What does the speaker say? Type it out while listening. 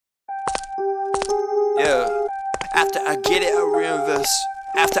Yeah. After I get it, I reinvest.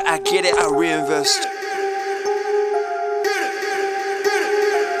 After I get it, I reinvest.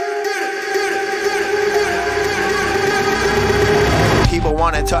 People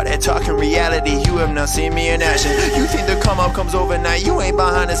wanna talk that talk in reality. You have not seen me in action. You think the come up comes overnight. You ain't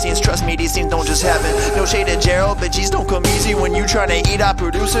behind the scenes. Trust me, these things don't just happen. No shade to Gerald, but G's don't come easy when you tryna eat out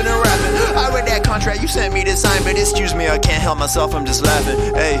producing and rapping. I read that contract you sent me to sign, but excuse me, I can't help myself, I'm just laughing.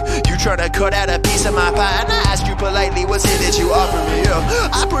 Hey, you tryna cut out a piece of my pie, and I asked you politely, what's it that you offer me?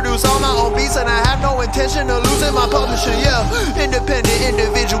 Yeah, I produce all my own beats and I have no intention of losing my publisher. Yeah, independent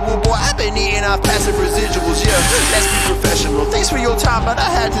individual, boy, I've been eating off passive residuals. Yeah, let's be professional. Thanks for your time, but I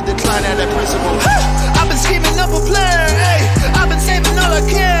had to decline at that principle. I've been scheming up a plan, hey. I've been saving all I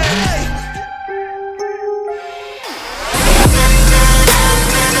can, hey.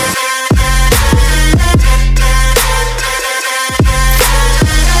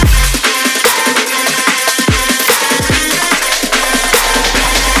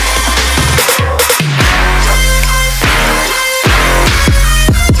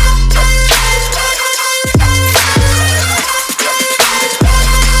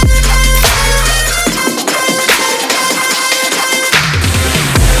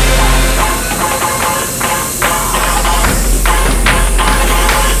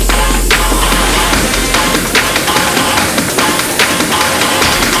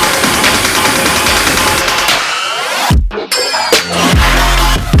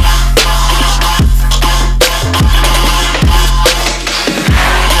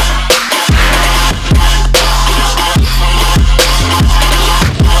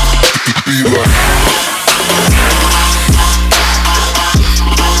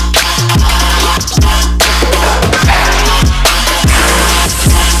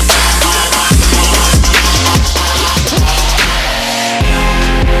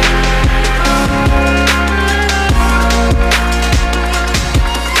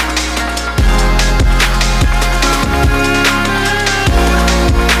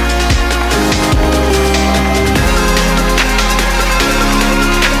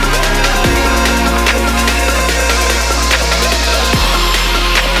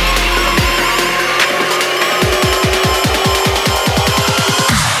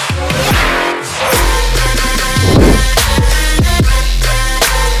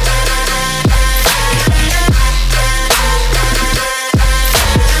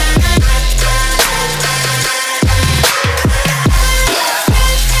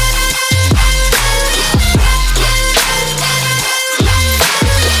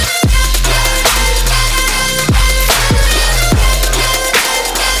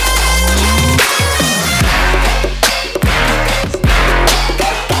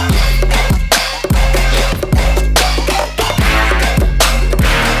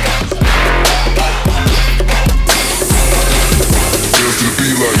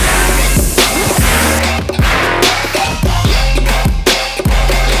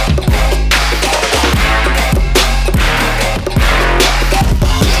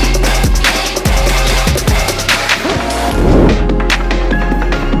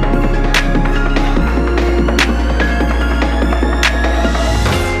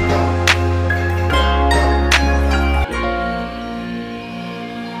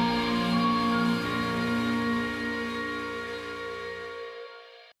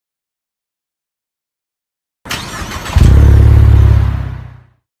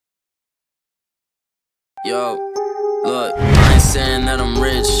 Yo, look, I ain't saying that I'm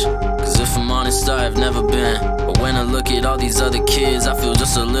rich, cause if I'm honest, I've never been. But when I look at all these other kids, I feel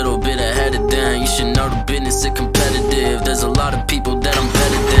just a little bit ahead of them. You should know the business is competitive. There's a lot of people that I'm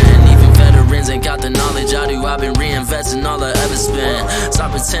better than. Even veterans ain't got the knowledge I do. I've been reinvesting all I ever spent.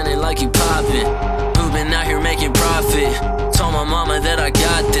 Stop pretending like you poppin'. Who been out here making profit? Told my mama that I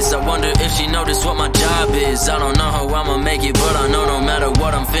got this. I wonder if she noticed what my job is. I don't know how I'ma make it, but I know no matter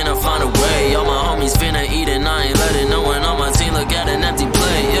what, I'm finna find a way. All my homies finna eat and I ain't letting no one